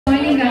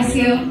us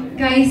here.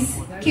 Guys,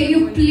 can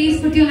you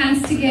please put your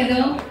hands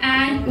together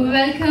and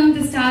welcome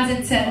the stars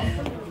itself.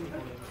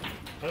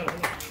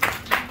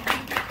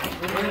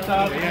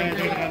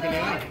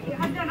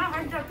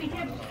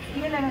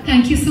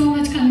 Thank you so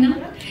much,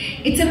 Kangana.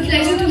 It's a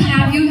pleasure to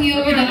have you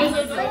here with us.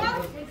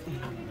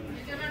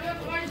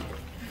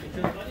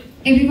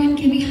 Everyone,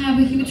 can we have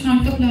a huge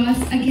round of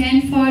applause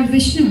again for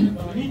Vishnu?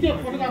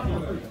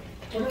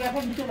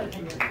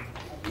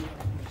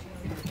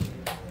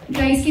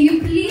 Guys, can you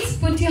please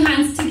put your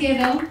hands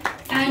together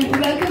and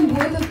welcome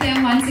both of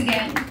them once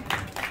again.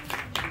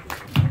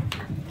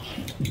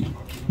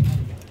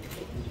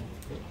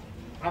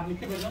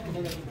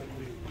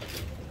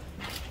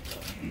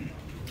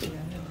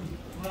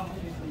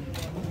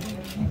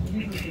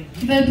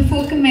 Well,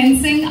 before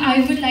commencing,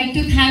 I would like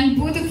to thank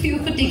both of you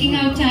for taking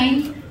out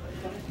time.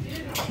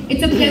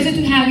 It's a pleasure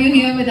to have you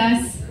here with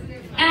us.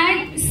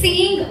 And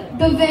seeing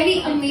the very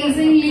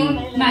amazingly,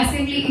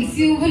 massively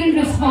exuberant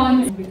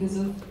response. Because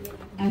of,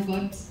 I've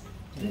got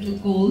a little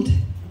cold.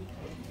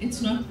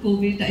 It's not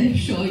COVID, I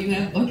assure you,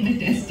 I've got my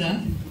test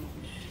done.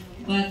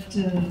 But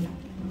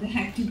the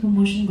hectic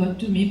promotion got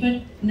to me,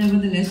 but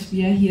nevertheless,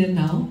 we are here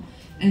now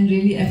and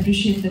really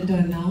appreciate the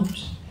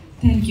turnout.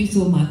 Thank you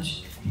so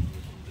much.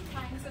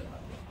 Thanks a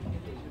lot.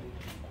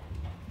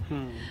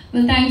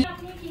 Well, thank you.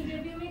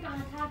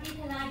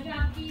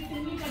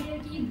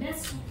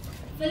 Best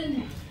film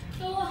है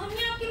तो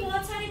हमने आपके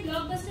बहुत सारे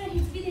blockbuster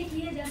hits भी देखी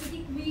है जैसे कि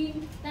क्वीन,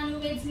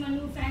 तनुवेज,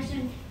 मनु,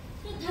 फैशन।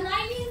 तो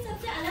थलाइवी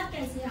सबसे अलग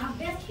कैसे आप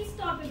बेस्ट किस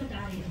तौर पे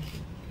बता रहे हैं?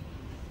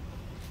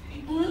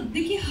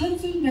 देखिए, हर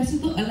फिल्म वैसे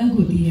तो अलग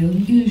होती है,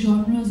 उनके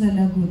जॉनर्स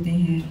अलग होते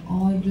हैं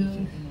और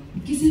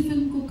किसी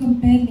फिल्म को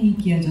कंपेयर नहीं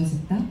किया जा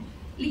सकता,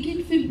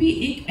 लेकिन फिर भी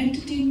एक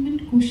एंटरटेनमेंट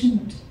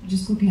कोशेंट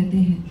जिसको कहते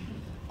हैं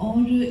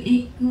और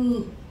एक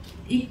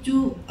जो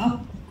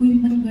आप कोई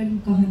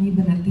मनगढ़ंत कहानी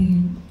बनाते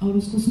हैं और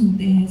उसको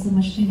सुनते हैं,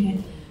 समझते हैं,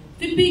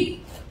 फिर भी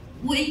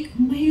वो एक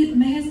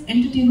महज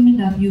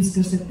एंटरटेनमेंट आप यूज़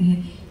कर सकते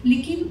हैं।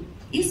 लेकिन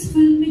इस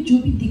फिल्म में जो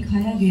भी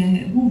दिखाया गया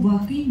है वो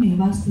वाकई में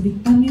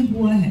वास्तविकता में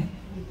हुआ है,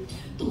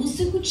 तो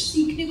उससे कुछ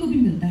सीखने को भी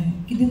मिलता है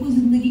कि देखो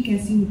ज़िंदगी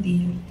कैसी होती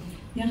है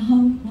या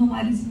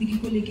हमारी ज़िंदगी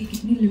को लेके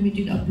कितनी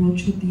लिमिटेड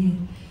अप्रोच होती है।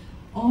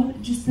 और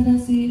जिस तरह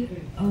से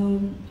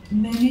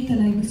मैंने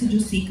थलाइवी से जो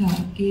सीखा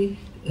कि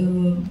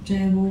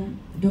चाहे वो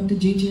डॉक्टर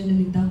जे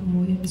ललिता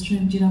हो या मिस्टर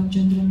एम जी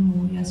रामचंद्रन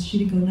हो या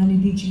श्री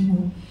करुणानिधि जी हो,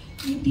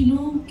 ये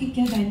तीनों के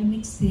क्या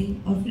डायनामिक्स थे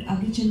और फिर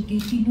आगे चल के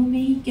तीनों में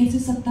ही कैसे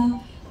सत्ता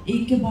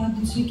एक के बाद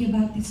दूसरे के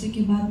बाद तीसरे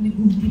के बाद में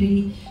घूमती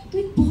रही। तो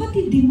एक बहुत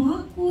ही दिमाग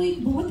को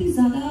एक बहुत ही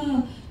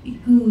ज़्यादा एक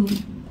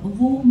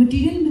वो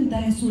मटेरियल मिलता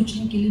है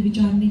सोचने के लिए,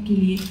 विचारने के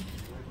लिए।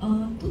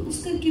 तो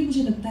उस करके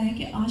मुझे लगता है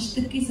कि आज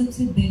तक की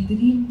सबसे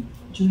बेहतरीन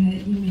जो है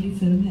ये मेरी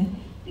फिल्म है।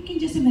 लेकिन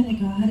जैसे मैंने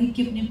कहा, हर एक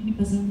की अपनी अपनी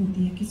पसंद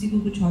होती है, किसी को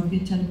कुछ और भी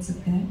अच्छा लग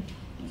सकता है,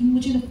 लेकिन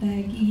मुझे लगता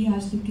है कि ये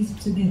आज तक की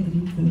सबसे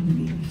बेहतरीन फिल्म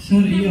हुई है।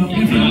 सर, ये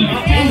आपने film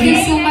thank you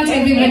so much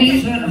everybody.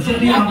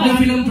 Sir, ये आपने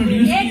फिल्म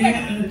प्रोड्यूस की है,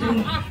 तो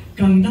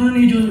कंगना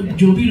ने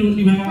जो भी रोल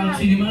निभाया आज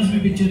सिनेमास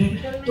में पिक्चर है,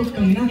 तो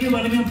कंगना के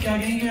बारे में आप क्या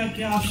कहेंगे?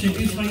 क्या आप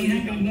सेटिस्फाई हैं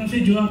कंगना से?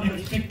 जो आप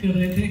एक्सपेक्ट कर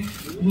रहे थे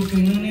वो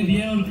कंगना ने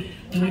दिया,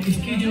 और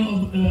इसकी जो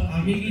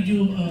आगे की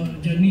जो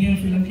जर्नी है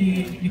फिल्म की,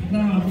 इतना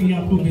अभी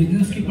आपको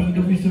बिजनेस के पॉइंट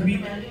ऑफ व्यू से भी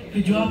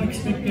कि जो आप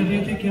एक्सपेक्ट कर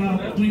रहे थे, क्या आप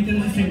पूरी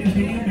तरह से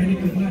सेटिस्फाई हैं? पहले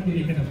कंगना को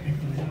लेकर आपके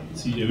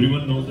See,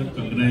 everyone knows that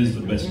Kangana is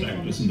the best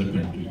actress in the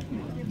country.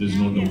 There's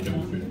no doubt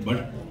about it.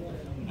 But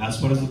as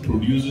far as the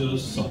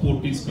producer's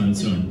support is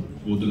concerned,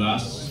 over the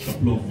last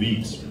couple of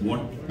weeks,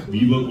 what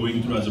we were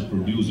going through as a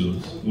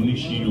producers, only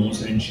she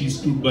knows, and she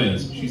stood by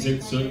us. She said,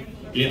 "Sir,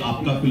 ये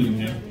आपका film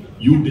है.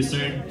 You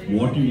decide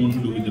what you want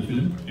to do with the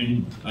film, and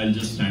I'll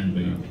just stand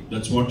by you."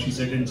 That's what she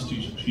said, and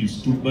she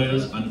stood by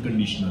us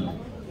unconditionally.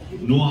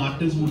 No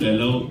artist would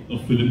allow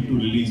a film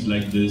to release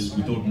like this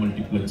without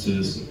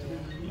multiplexes.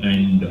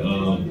 And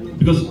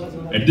because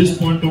at this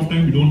point of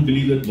time, we don't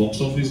believe that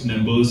box office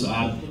numbers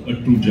are a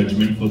true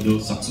judgment for the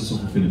success of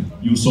a film.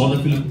 You saw the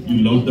film, you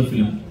loved the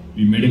film,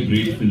 we made a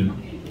great film.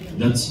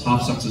 That's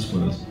half success for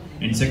us.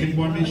 And second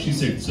point is, she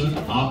said, "Sir,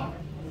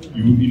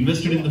 you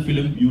invested in the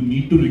film, you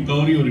need to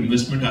recover your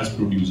investment as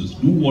producers.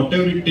 Do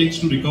whatever it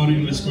takes to recover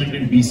investment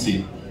and be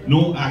safe."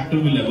 No actor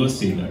will ever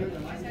say that.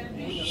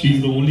 She is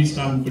the only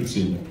star who could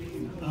say that.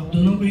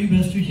 दोनों को ही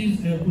best wishes,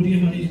 पूरी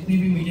हमारी जितनी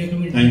भी media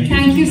committee.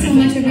 Thank you so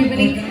much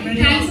everybody.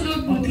 Thanks a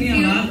lot. अपनी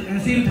आवाज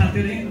ऐसे ही उठाते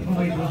रहे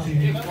हमारी तरफ से।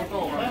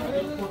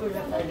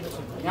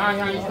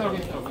 यहां इस तरफ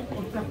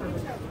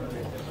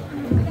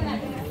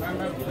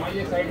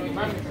ये साइड में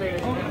मैम, इस साइड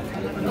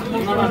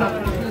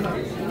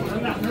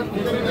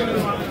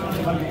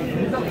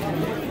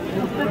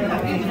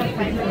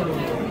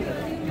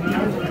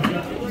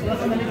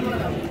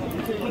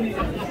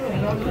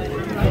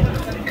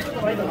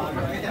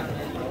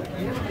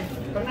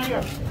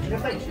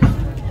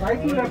राइट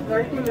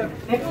टू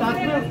लेफ्ट एक साथ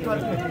में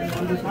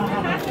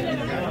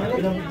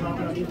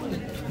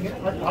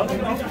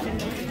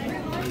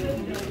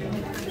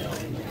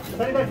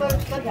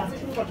सर यहाँ से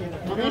शुरू करते हैं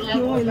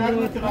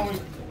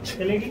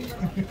चलेगी।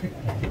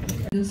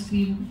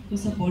 स्क्रीन को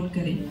सपोर्ट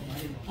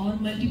करें। और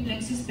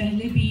मल्टीप्लेक्सेस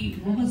पहले भी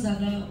बहुत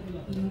ज़्यादा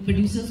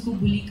प्रोड्यूसर्स को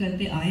बुली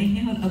करते आए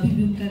हैं और अभी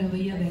भी उनका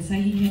रवैया वैसा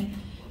ही है।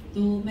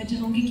 तो मैं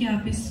चाहूँगी कि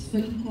आप इस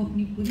फिल्म को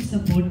अपनी पूरी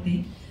सपोर्ट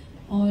दें।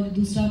 और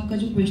दूसरा आपका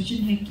जो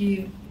क्वेश्चन है कि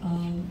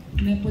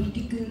मैं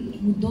पॉलिटिकल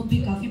मुद्दों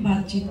पे काफ़ी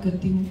बातचीत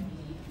करती हूँ।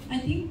 आई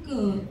थिंक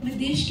मैं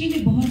देश के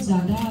लिए बहुत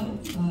ज़्यादा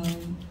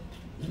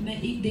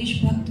मैं एक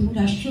देशभक्त हूँ,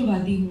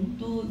 राष्ट्रवादी हूँ,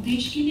 तो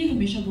देश के लिए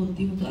हमेशा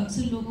बोलती हूँ। तो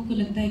अक्सर लोगों को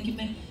लगता है कि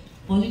मैं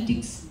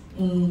पॉलिटिक्स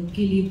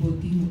के लिए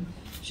बोलती हूँ,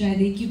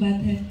 शायद एक ही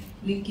बात है,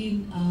 लेकिन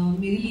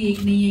मेरे लिए एक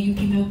नहीं है,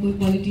 क्योंकि मैं कोई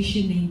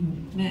पॉलिटिशियन नहीं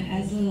हूँ। मैं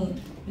एज अ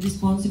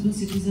रिस्पॉन्सिबल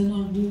सिटीज़न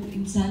और वो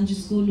इंसान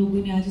जिसको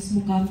लोगों ने आज इस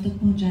मुकाम तक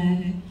पहुँचाया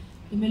है,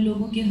 तो मैं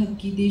लोगों के हक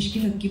की, देश के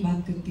हक की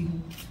बात करती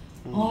हूँ।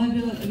 और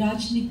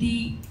राजनीति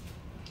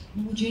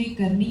मुझे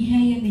करनी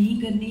है या नहीं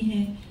करनी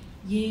है,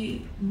 ये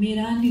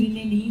मेरा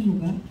निर्णय नहीं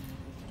होगा।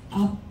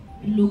 आप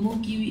लोगों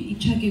की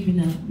इच्छा के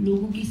बिना,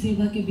 लोगों की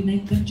सेवा के बिना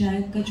एक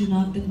पंचायत का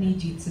चुनाव तक नहीं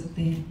जीत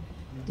सकते हैं।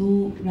 तो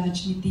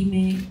राजनीति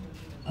में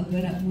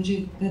अगर मुझे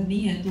करनी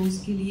है तो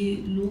उसके लिए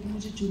लोग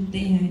मुझे चुनते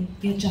हैं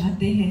या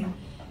चाहते हैं,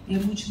 या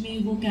मुझ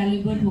में वो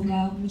कैलिबर होगा,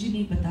 मुझे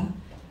नहीं पता।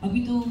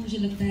 अभी तो मुझे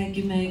लगता है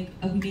कि मैं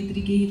एक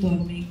अभिनेत्री के ही तौर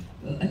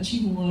में अच्छी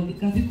हूँ और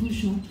काफ़ी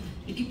खुश हूँ,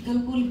 लेकिन कल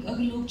को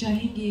अगर लोग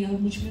चाहेंगे और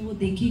मुझ में वो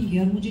देखेंगे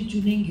और मुझे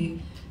चुनेंगे,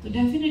 तो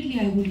definitely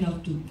I would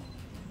love to.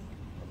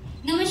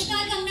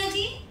 नमस्कार कंगना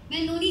जी,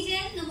 मैं नोनी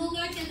जैन,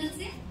 नमोगढ़ चैनल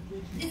से।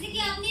 जैसे कि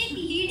आपने एक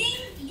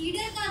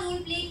लीडर का रोल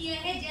प्ले किया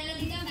है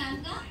जयललिता मैम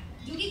का,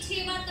 जो कि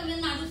 6 बार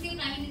तमिलनाडु से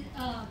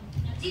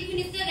चीफ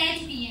मिनिस्टर रह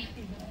चुकी हैं।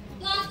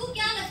 तो आपको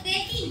क्या लगता है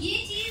कि ये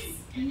चीज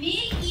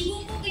मेल ईगो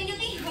को कहीं ना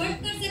कहीं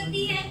हर्ट कर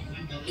सकती है,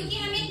 क्योंकि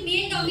हम एक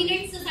मेल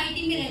डोमिनेंट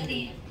सोसाइटी में रहते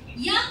हैं,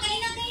 या कहीं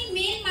ना कहीं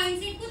मेल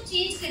माइंडसेट को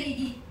चेंज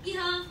करेगी कि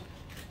हाँ,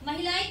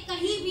 महिलाएं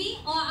कहीं भी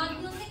और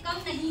आदमियों से कम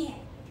नहीं है,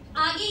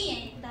 आगे ही है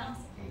एकदम?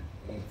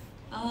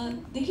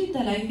 देखिए,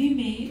 तलाईवी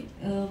में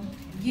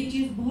ये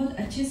चीज़ बहुत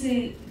अच्छे से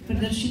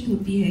प्रदर्शित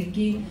होती है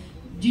कि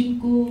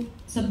जिनको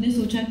सबने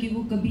सोचा कि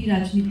वो कभी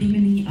राजनीति में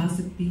नहीं आ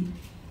सकती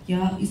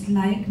या इस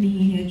लायक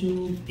नहीं है जो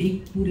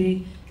एक पूरे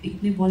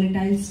इतने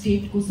वॉलेटाइल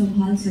स्टेट को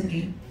संभाल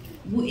सके,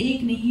 वो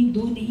 1 नहीं,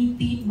 2 नहीं,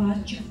 3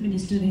 बार चीफ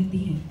मिनिस्टर रहती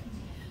हैं।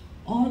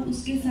 और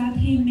उसके साथ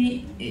ही में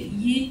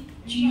ये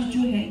चीज़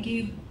जो है कि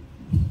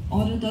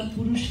औरत और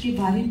पुरुष के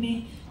बारे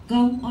में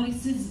कम और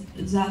इससे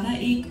ज़्यादा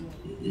एक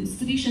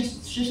स्त्री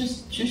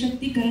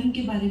सशक्तिकरण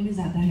के बारे में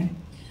ज़्यादा है।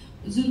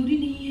 ज़रूरी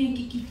नहीं है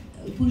कि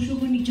पुरुषों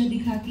को नीचा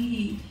दिखा के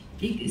ही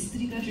एक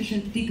स्त्री का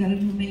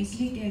सशक्तिकरण हो। मैं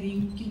इसलिए कह रही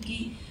हूँ क्योंकि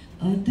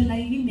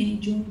तलाईवी में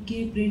जो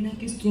उनके प्रेरणा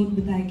के स्रोत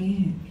बताए गए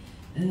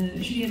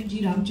हैं, श्री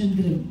MG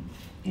रामचंद्रन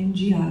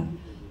MGR,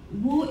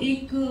 वो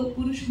एक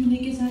पुरुष होने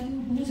के साथ ही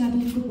वो बहुत ज़्यादा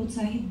उनको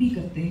प्रोत्साहित भी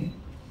करते हैं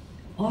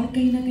और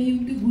कहीं ना कहीं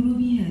उनके गुरु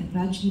भी हैं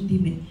राजनीति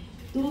में।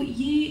 तो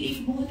ये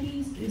एक बहुत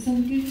ही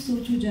संकीर्ण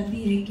सोच हो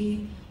जाती है कि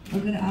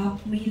अगर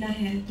आप महिला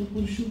हैं तो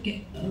पुरुषों के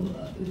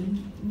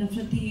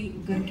नफरत ही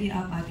करके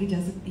आप आगे जा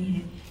सकती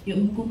हैं या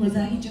उनको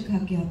मज़ा ही चखा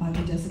के आप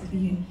आगे जा सकती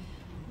हैं।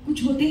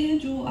 कुछ होते हैं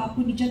जो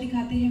आपको नीचा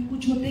दिखाते हैं,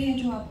 कुछ होते हैं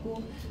जो आपको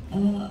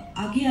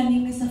आगे आने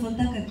में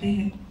सफलता करते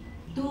हैं।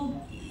 तो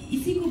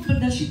इसी को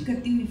प्रदर्शित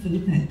करती हुई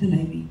फिल्म है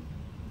तलाईवी।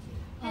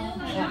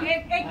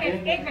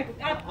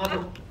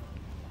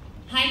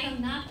 हाय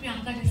Kangana,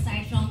 Priyanka this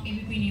side from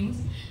ABP news.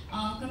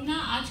 Kangana,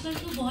 आजकल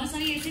तो बहुत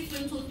सारी ऐसी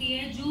फिल्म्स होती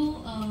है जो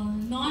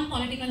नॉन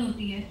पॉलिटिकल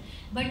होती है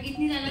बट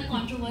इतनी ज़्यादा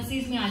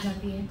कंट्रोवर्सीज में आ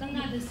जाती है।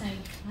 Kangana this side,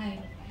 hi.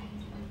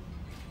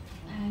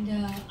 And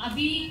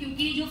अभी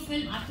क्योंकि जो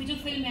फिल्म आपकी जो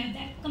फिल्म है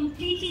that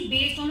completely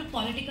based on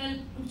political,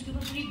 उसके ऊपर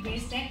पूरी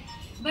बेस्ड है,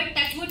 बट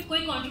टचवुड कोई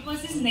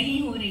कंट्रोवर्सीज नहीं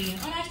हो रही है।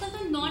 और आजकल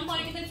तो non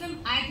political film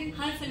I think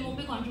हर फिल्मों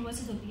पे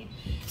कंट्रोवर्सीज होती है।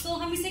 सो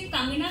हम इसे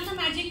कंगना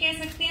का मैजिक कह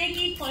सकते हैं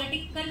कि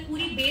पॉलिटिकल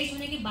पूरी बेस्ड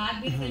होने के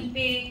बाद भी फिल्म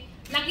पे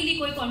लकीली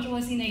कोई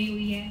कंट्रोवर्सी नहीं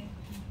हुई है।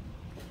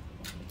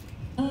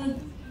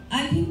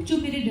 आई थिंक जो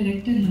मेरे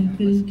डायरेक्टर हैं,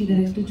 फिल्म के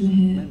डायरेक्टर जो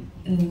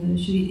हैं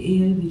श्री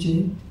AL विजय,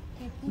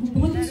 वो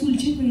बहुत ही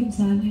सुलझे हुए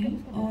इंसान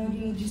हैं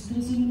और जिस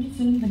तरह से उन्होंने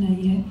फिल्म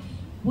बनाई है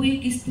वो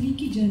एक स्त्री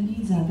की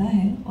जर्नी ज़्यादा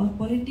है और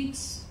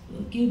पॉलिटिक्स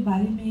के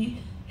बारे में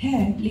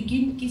है,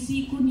 लेकिन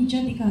किसी को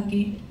नीचा दिखा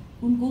के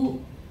उनको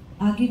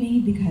आगे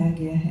नहीं दिखाया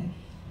गया है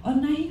और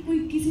ना ही कोई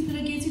किसी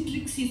तरह की ऐसी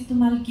ट्रिक्स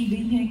इस्तेमाल की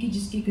गई हैं कि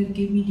जिसके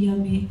करके मीडिया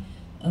में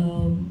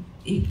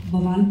एक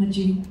बवाल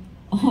मचे।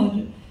 और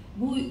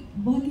वो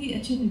बहुत ही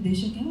अच्छे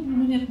निर्देशक हैं,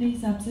 उन्होंने अपने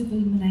हिसाब से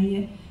फिल्म बनाई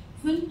है।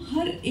 फिल्म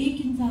हर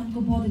एक इंसान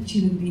को बहुत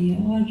अच्छी लग रही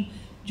है और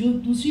जो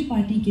दूसरी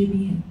पार्टी के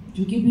भी हैं,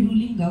 जो कि भी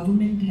रूलिंग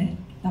गवर्नमेंट है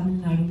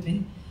तमिलनाडु में,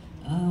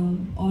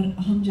 और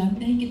हम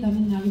जानते हैं कि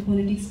तमिलनाडु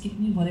पॉलिटिक्स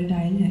कितनी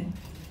वॉलेटाइल है,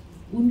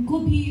 उनको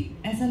भी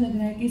ऐसा लग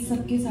रहा है कि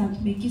सबके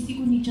साथ में किसी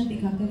को नीचा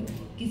दिखाकर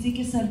किसी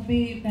के सर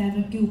पे पैर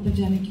रख के ऊपर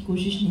जाने की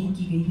कोशिश नहीं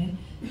की गई है,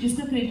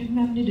 जिसका क्रेडिट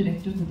मैं अपने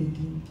डायरेक्टर को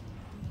देती हूँ।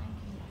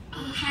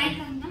 Hi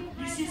Kangana,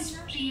 this is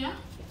Priya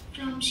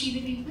from She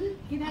the People.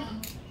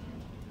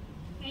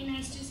 Very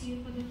nice to see you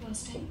for the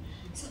first time.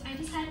 So I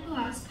just had to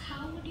ask,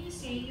 how would you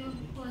say your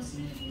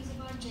personal views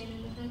about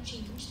Jayalalitha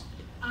changed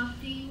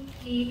after you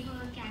played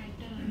her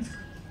character on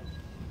screen?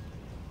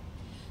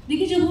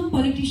 देखिए, जब हम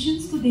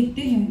politicians को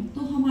देखते हैं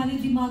तो हमारे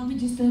दिमाग में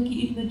जिस तरह की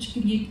इमेज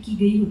क्रिएट की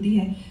गई होती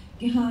है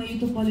कि हाँ ये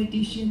तो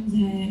पॉलिटिशियंस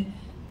हैं,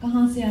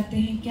 कहाँ से आते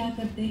हैं, क्या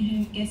करते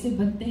हैं, कैसे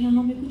बनते हैं,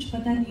 हमें कुछ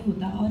पता नहीं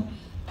होता। और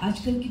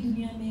आजकल की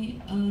दुनिया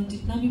में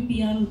जितना भी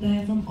PR होता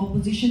है फ्रॉम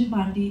ऑपोजिशन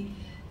पार्टी,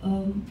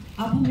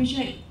 आप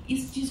हमेशा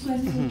इस चीज़ को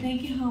ऐसे सोचते हैं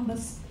कि हाँ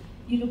बस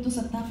ये लोग तो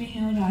सत्ता में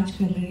हैं और राज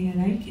कर रहे हैं,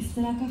 राइट। इस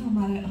तरह का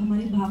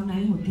हमारी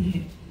भावनाएं होती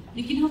हैं।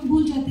 लेकिन हम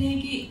भूल जाते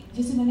हैं कि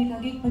जैसे मैंने कहा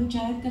कि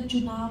पंचायत का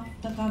चुनाव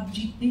तक आप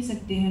जीत नहीं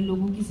सकते हैं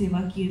लोगों की सेवा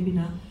किए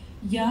बिना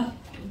या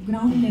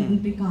ग्राउंड लेवल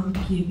पे काम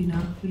किए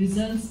बिना,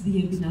 रिजल्ट्स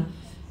दिए बिना।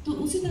 तो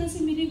उसी तरह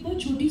से मेरी एक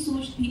बहुत छोटी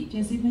सोच थी।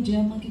 जैसे मैं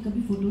जया माँ के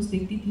कभी फोटोज़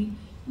देखती थी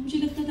तो मुझे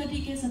लगता था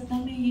ठीक है, सत्ता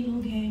में ये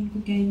लोग हैं,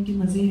 इनको क्या इनके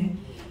मज़े हैं।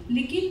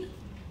 लेकिन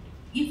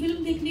ये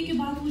फिल्म देखने के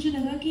बाद मुझे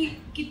लगा कि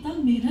कितना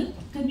मेहनत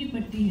करनी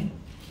पड़ती है,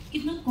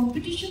 कितना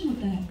कंपटीशन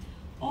होता है,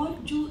 और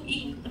जो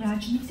एक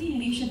राजनीति है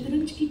ये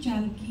शतरंज की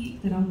चाल की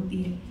तरह होती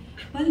है।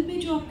 पल में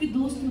जो आपके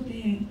दोस्त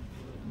होते हैं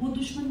वो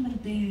दुश्मन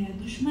बनते हैं।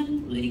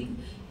 दुश्मन एक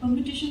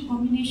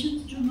कॉम्बिनेशन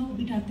जो लोग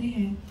बिठाते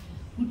हैं,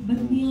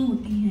 गुटबंदियाँ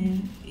होती हैं,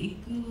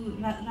 एक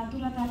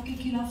रातों रात आपके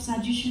खिलाफ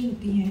साजिशें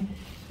होती हैं,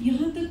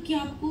 यहाँ तक कि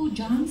आपको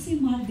जान से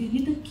मार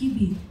देने तक की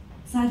भी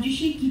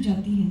साजिशें की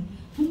जाती हैं।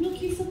 हम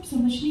लोग ये सब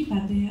समझ नहीं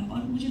पाते हैं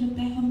और मुझे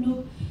लगता है हम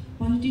लोग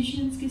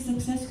पॉलिटिशियंस के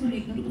सक्सेस को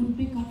लेकर उन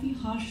पे काफ़ी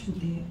हार्श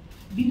होते हैं,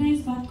 बिना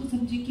इस बात को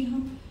समझे कि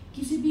हम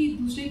किसी भी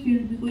दूसरे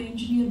फील्ड में कोई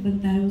इंजीनियर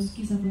बनता है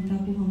उसकी सफलता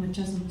को हम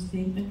अच्छा समझते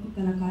हैं, इनफैक्ट कोई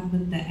कलाकार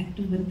बनता है,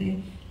 एक्टर बनते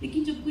हैं।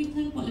 लेकिन जब कोई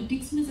इंसान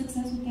पॉलिटिक्स में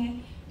सक्सेस होता है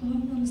तो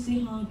हम समझते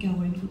हैं हाँ क्या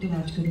हुआ, इनको तो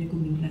राज करने को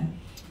मिल रहा है।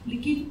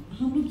 लेकिन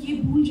हम लोग ये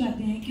भूल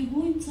जाते हैं कि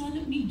वो इंसान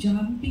अपनी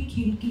जान पे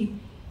खेल के,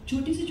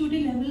 छोटे से छोटे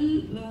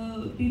लेवल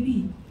पे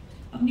भी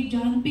अपनी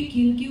जान पे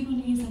खेल के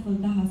उन्होंने ये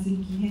सफलता हासिल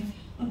की है,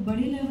 और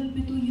बड़े लेवल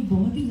पे तो ये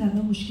बहुत ही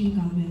ज़्यादा मुश्किल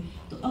काम है।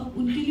 तो अब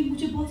उनके लिए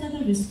मुझे बहुत ज़्यादा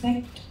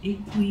रिस्पेक्ट एक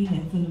हुई है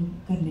फिल्म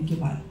करने के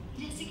बाद।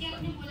 जैसे कि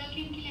आपने बोला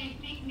कि उनकी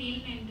लाइफ में एक मेल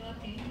मेंटर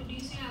थे,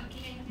 प्रोड्यूसर आपकी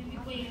लाइफ में भी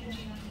कोई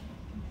एमजीआर है?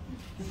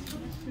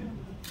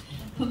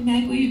 मैं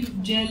कोई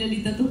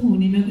जयललिता तो हूँ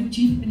नहीं, मैं कोई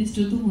चीफ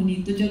मिनिस्टर तो हूँ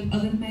नहीं। तो जब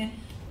अगर मैं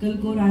कल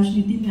को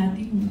राजनीति में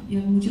आती हूँ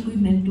या मुझे कोई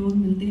मेंटोर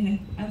मिलते हैं,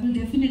 आई विल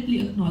डेफिनेटली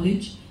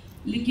एक्नॉलेज,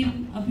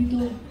 लेकिन अभी तो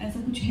ऐसा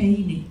कुछ है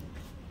ही नहीं।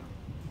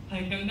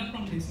 हाय, कंगना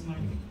फ्रॉम देसी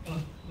मार्केटिंग,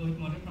 रोहित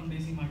मौर्य फ्रॉम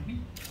देसी मार्केटिंग।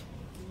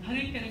 हर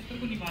एक कैरेक्टर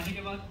को निभाने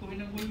के बाद कोई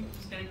ना कोई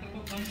उस कैरेक्टर को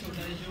पंच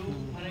होता है जो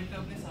हर एक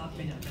अपने साथ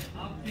ले जाता है।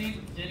 आपने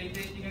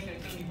जयललिता जी का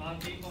कैरेक्टर निभा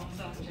के कौन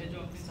सा अंश है जो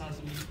अपने साथ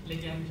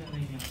लेके हमेशा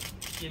रहेंगे आप,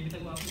 ये अभी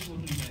तक आपको छूट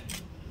नहीं पाए?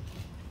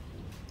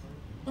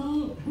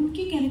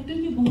 उनके कैरेक्टर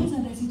में बहुत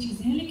ज़्यादा ऐसी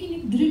चीज़ें हैं, लेकिन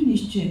एक दृढ़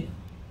निश्चय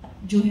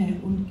जो है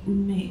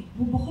उनमें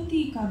वो बहुत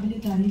ही काबिल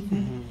तारीफ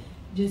है।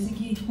 जैसे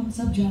कि हम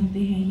सब जानते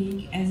हैं, ये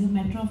एक as a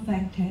matter of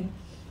fact है,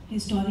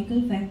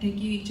 हिस्टोरिकल फैक्ट है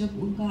कि जब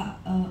उनका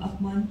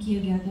अपमान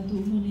किया गया था तो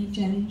उन्होंने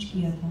चैलेंज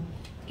किया था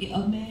कि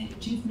अब मैं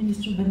चीफ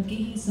मिनिस्टर बन के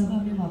ही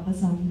सभा में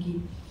वापस आऊँगी,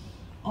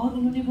 और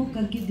उन्होंने वो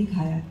करके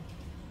दिखाया।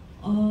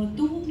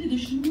 तो वो अपने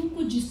दुश्मनों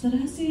को जिस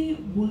तरह से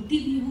बोलती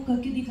थी वो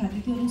करके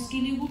दिखाती थी, और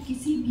उसके लिए वो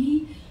किसी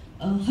भी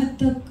हद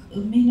तक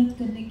मेहनत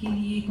करने के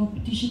लिए,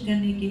 कंपटीशन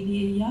करने के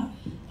लिए या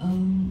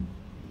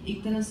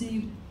एक तरह से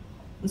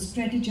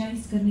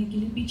स्ट्रेटेजाइज करने के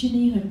लिए पीछे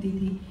नहीं हटती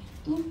थी।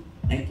 तो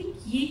आई थिंक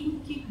ये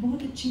उनकी एक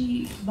बहुत अच्छी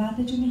बात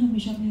है जो मैं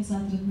हमेशा अपने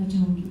साथ रखना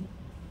चाहूँगी।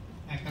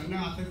 कंगना,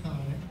 आपसे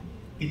सवाल है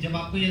कि जब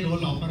आपको ये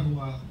रोल ऑफर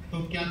हुआ तो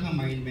क्या था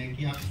माइंड में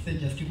कि आप इसे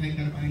जस्टिफाई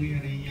कर पाएंगे या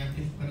नहीं, या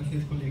किस तरह से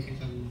इसको लेके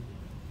चलना?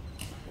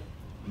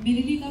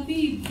 मेरे लिए काफ़ी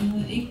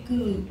एक,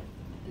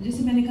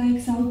 जैसे मैंने कहा,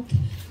 एक साउथ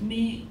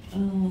में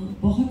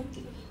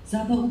बहुत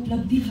ज़्यादा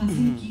उपलब्धि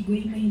हासिल की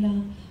गई महिला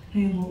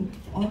है वो,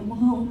 और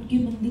वहाँ उनके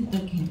मंदिर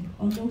तक हैं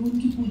और लोग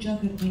उनकी पूजा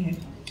करते हैं।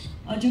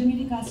 और जब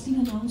मेरी कास्टिंग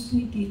अनाउंस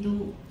हुई थी तो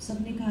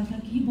सबने कहा था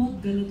कि ये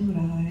बहुत गलत हो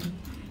रहा है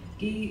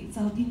कि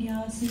साउथ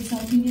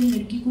इंडियन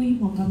लड़की को ही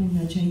मौका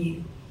मिलना चाहिए।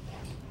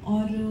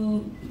 और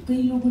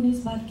कई लोगों ने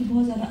इस बात की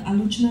बहुत ज़्यादा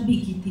आलोचना भी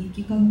की थी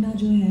कि कंगना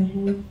जो है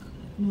वो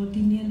नॉर्थ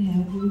इंडियन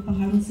है, वो भी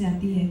पहाड़ों से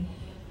आती है,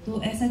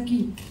 तो ऐसा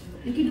क्यों।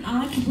 लेकिन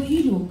आज वही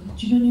लोग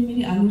जिन्होंने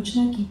मेरी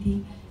आलोचना की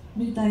थी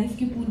मेरी तारीफ़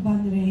के पुल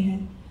बांध रहे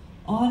हैं,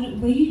 और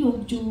वही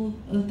लोग जो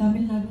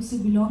तमिलनाडु से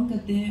बिलोंग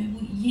करते हैं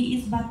वो ये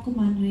इस बात को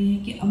मान रहे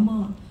हैं कि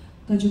अम्मा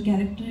का जो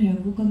कैरेक्टर है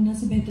वो कंगना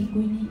से बेहतर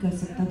कोई नहीं कर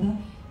सकता था।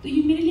 तो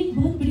ये मेरे लिए एक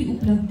बहुत बड़ी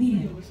उपलब्धि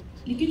है।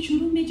 लेकिन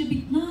शुरू में जब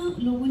इतना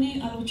लोगों ने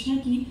आलोचना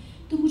की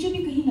तो मुझे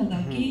भी कहीं लगा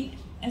कि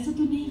ऐसा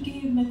तो नहीं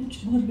कि मैं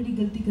कुछ बहुत बड़ी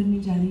गलती करने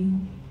जा रही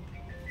हूँ।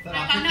 सर,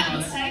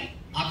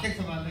 आपसे एक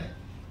सवाल है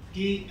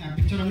कि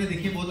पिक्चर हमने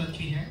देखी बहुत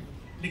अच्छी है,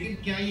 लेकिन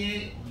क्या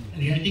ये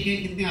रियलिटी के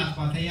कितने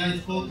आसपास है, या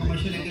इसको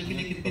कमर्शियल एंगल के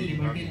लिए कितनी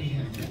लिबर्टी दी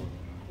है?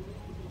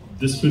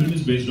 This film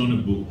is based on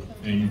a book,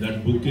 and that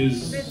book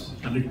is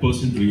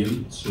 100% real.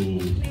 So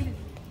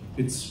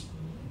it's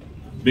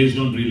based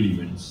on real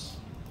events.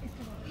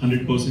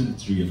 100%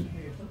 it's real.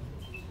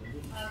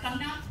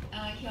 Kangana,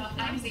 here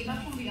I'm Zeba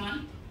from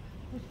Beyond.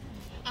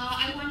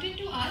 I wanted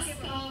to ask,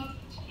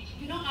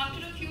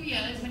 after a few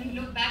years, when you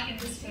look back at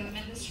this film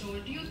and this role,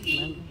 do you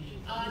think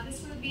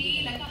this will be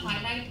like a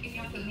highlight in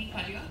your filming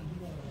career?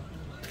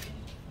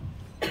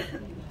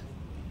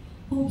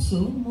 Hope so,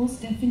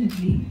 most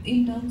definitely.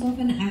 In terms of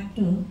an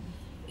actor,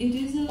 it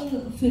is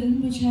a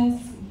film which has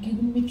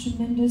given me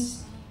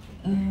tremendous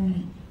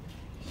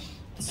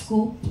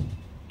scope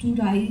to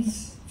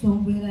rise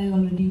from where I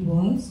already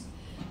was.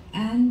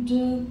 And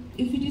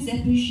if it is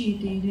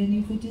appreciated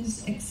and if it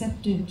is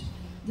accepted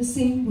the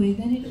same way,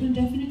 then it will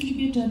definitely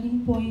be a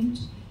turning point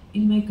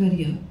in my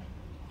career.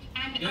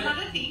 And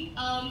another thing,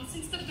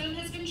 since the film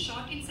has been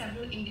shot in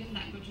several Indian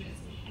languages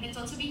and it's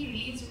also being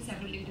released in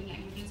several Indian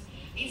languages,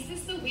 is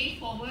this the way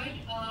forward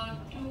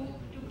to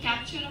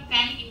capture a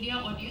pan-India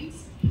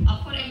audience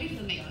for every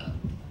filmmaker?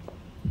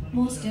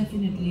 Most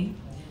definitely.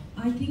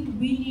 I think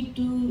we need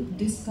to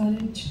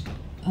discourage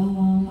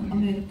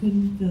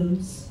American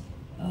films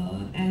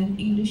and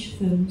English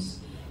films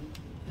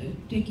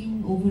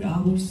taking over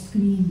our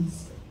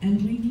screens,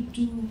 and we need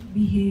to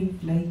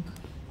behave like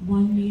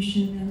one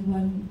nation and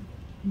one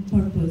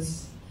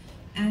purpose,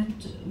 and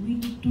we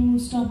need to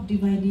stop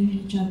dividing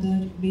each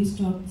other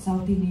based on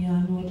South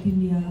India, North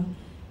India,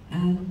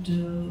 and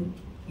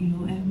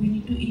and we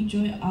need to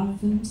enjoy our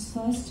films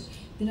first.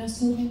 There are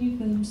so many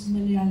films,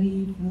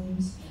 Malayali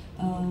films,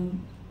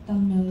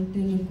 Tamil,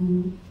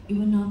 Telugu,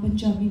 even now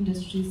Punjabi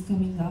industry is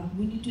coming up.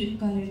 We need to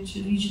encourage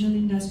regional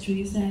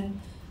industries, and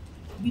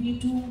we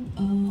need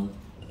to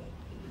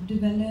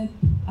develop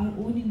our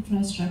own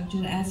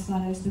infrastructure as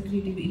far as the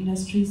creative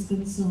industry is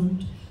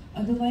concerned.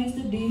 Otherwise,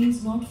 the day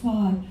is not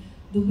far.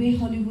 The way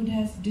Hollywood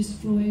has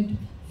destroyed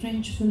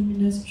French film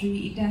industry,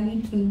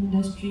 Italian film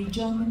industry,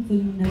 German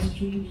film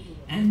industry,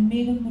 and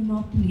made a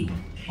monopoly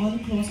all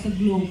across the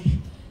globe.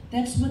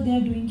 That's what they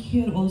are doing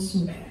here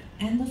also.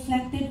 And the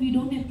fact that we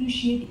don't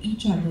appreciate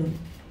each other,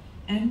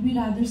 and we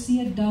rather see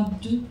a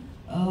dubbed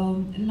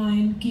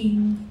Lion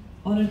King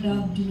or a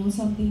dubbed,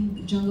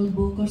 something Jungle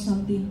Book or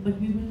something, but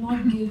we will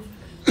not give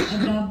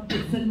a dubbed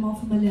film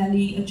of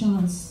Malayali a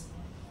chance.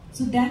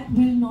 So that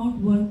will not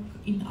work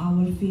in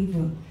our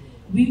favor.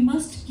 We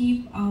must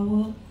keep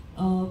our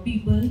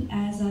people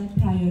as our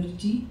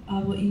priority,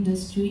 our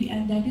industry,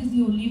 and that is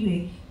the only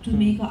way to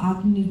make a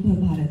Atmanirbhar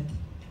Bharat.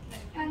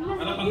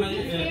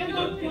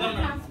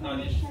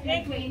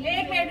 एक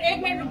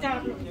minute रुक जाओ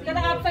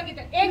जरा आप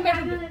संगीता एक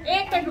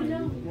minute रुक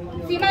जाओ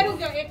सीमा रुक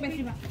जाओ एक मिनट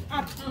सीमा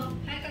आप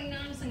Hi Kangana,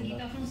 I'm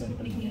Sangeeta from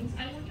Super News.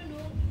 I want to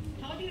know,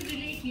 how do you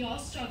relate your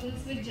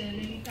struggles with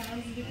Jayalalitha,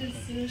 because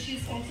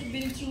she's also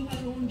been through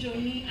her own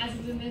journey as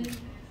a woman.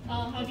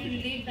 How do you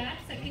relate that?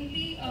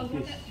 Secondly, how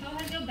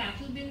has your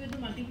battle been with the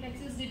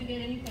multiplexes? Did you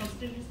get any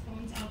positive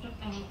response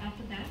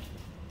after that?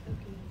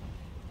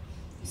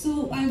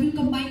 So I will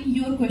combine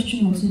your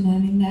question also,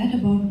 ma'am, in that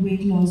about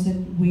weight loss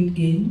and weight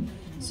gain.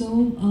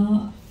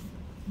 So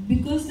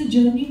because the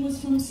journey was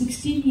from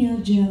 16-year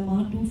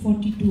Jayama to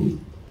 42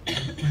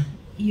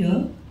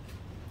 year,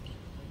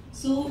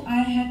 so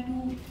I had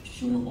to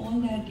show all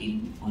that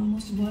in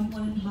almost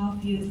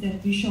 1.5 years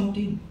that we shot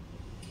in.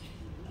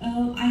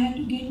 I had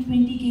to gain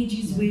 20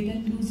 kgs weight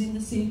and lose in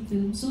the same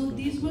film. So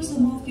these were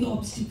some of the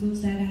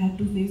obstacles that I had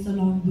to face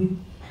along with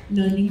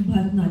learning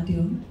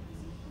Bharatanatyam.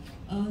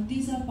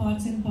 These are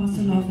parts and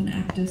parcel of an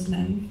actor's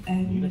life,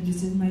 and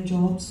this is my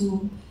job,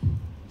 so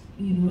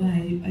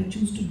I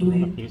choose to do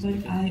it.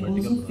 But I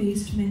also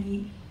faced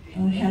many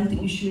health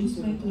issues.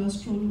 My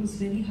cholesterol was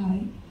very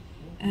high,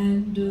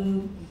 and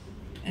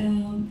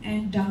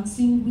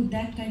dancing with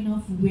that kind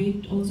of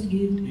weight also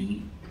gave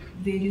me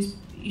various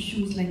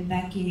issues like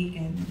backache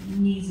and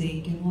knees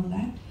ache and all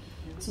that.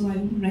 So I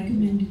would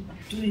recommend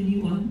it to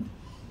anyone.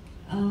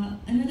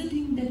 Another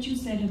thing that you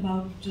said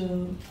about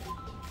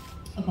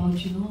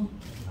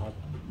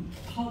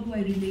how do I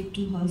relate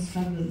to her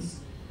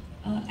struggles.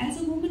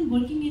 As a woman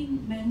working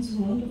in men's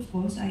world, of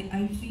course,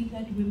 I feel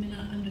that women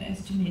are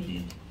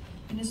underestimated,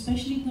 and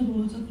especially in the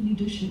roles of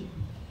leadership.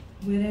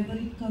 Wherever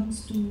it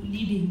comes to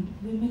leading,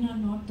 women are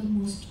not the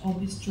most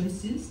obvious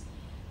choices,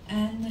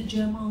 and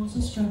Jayama also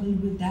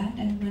struggled with that.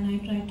 And when I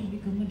tried to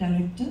become a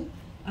director,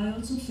 I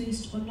also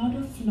faced a lot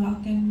of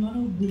flack and a lot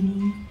of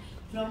bullying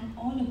from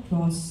all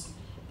across.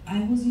 I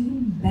was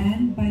even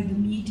banned by the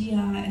media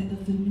and the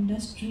film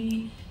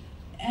industry,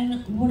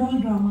 and what all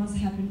dramas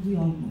happened, we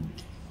all know.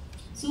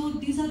 So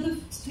these are the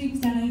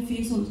things that I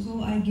face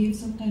also. I gave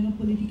some kind of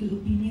political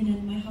opinion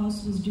and my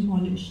house was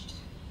demolished.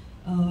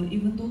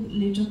 Even though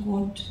later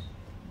court,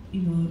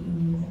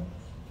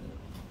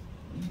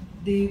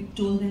 they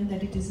told them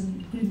that it is a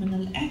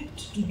criminal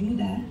act to do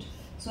that.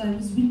 So I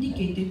was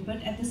vindicated,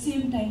 but at the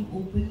same time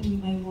openly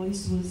my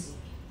voice was,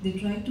 they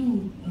tried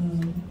to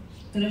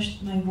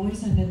crush my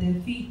voice under their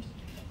feet.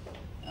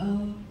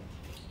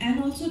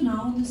 And also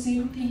now the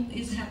same thing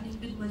is happening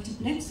with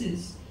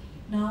multiplexes.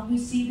 Now we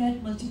see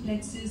that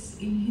multiplexes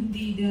in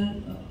Hindi, they are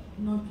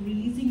not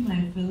releasing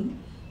my film,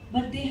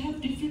 but they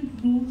have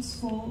different rules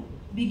for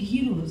big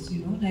heroes,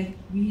 like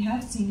we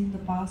have seen in the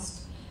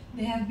past.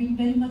 They have been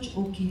very much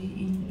okay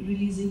in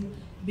releasing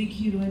big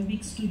hero and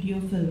big studio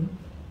film.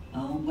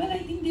 Well, I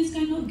think this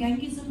kind of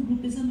gangism,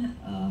 groupism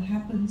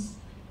happens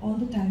all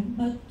the time,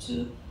 but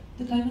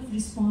the kind of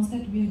response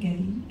that we are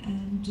getting,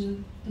 and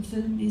the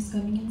film is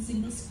coming in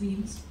single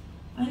screens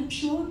I'm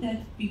sure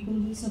that people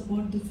will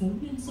support the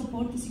film and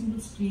support the single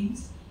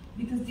screens,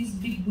 because these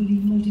big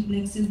bullying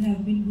multiplexes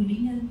have been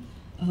bullying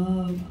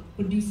and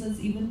producers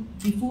even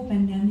before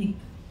pandemic.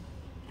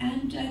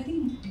 And I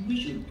think we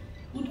should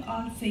put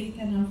our faith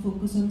and our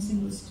focus on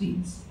single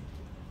screens.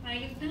 Hi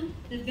Gupta,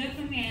 Divya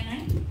from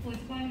ANI. First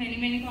of all,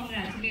 many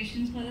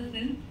congratulations for the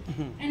film.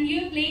 And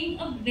you're playing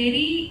a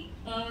very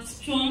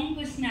strong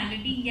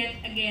personality yet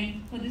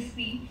again for the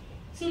screen.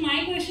 So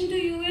my question to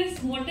you is,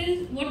 what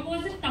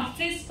was the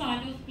toughest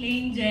part of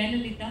playing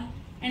Jayalalitha,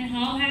 and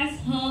how has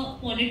her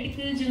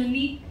political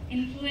journey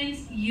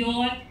influenced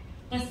your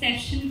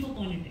perception for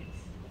politics?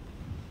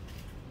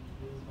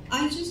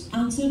 I just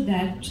answered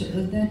that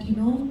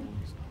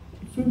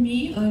for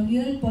me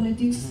earlier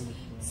politics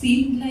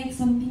seemed like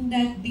something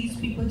that these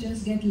people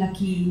just get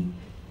lucky,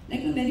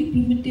 like a very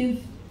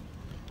primitive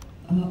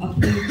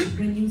approach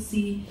when you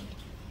see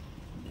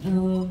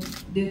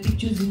their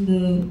pictures in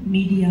the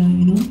media,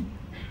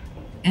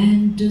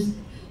 and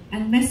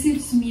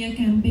massive smear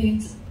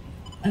campaigns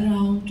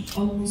around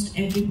almost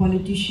every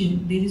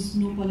politician. There is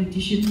no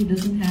politician who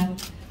doesn't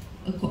have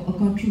a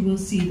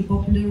controversy. The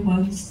popular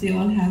ones, they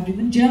all have.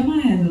 Even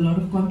Jama has a lot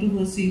of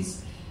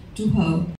controversies to her.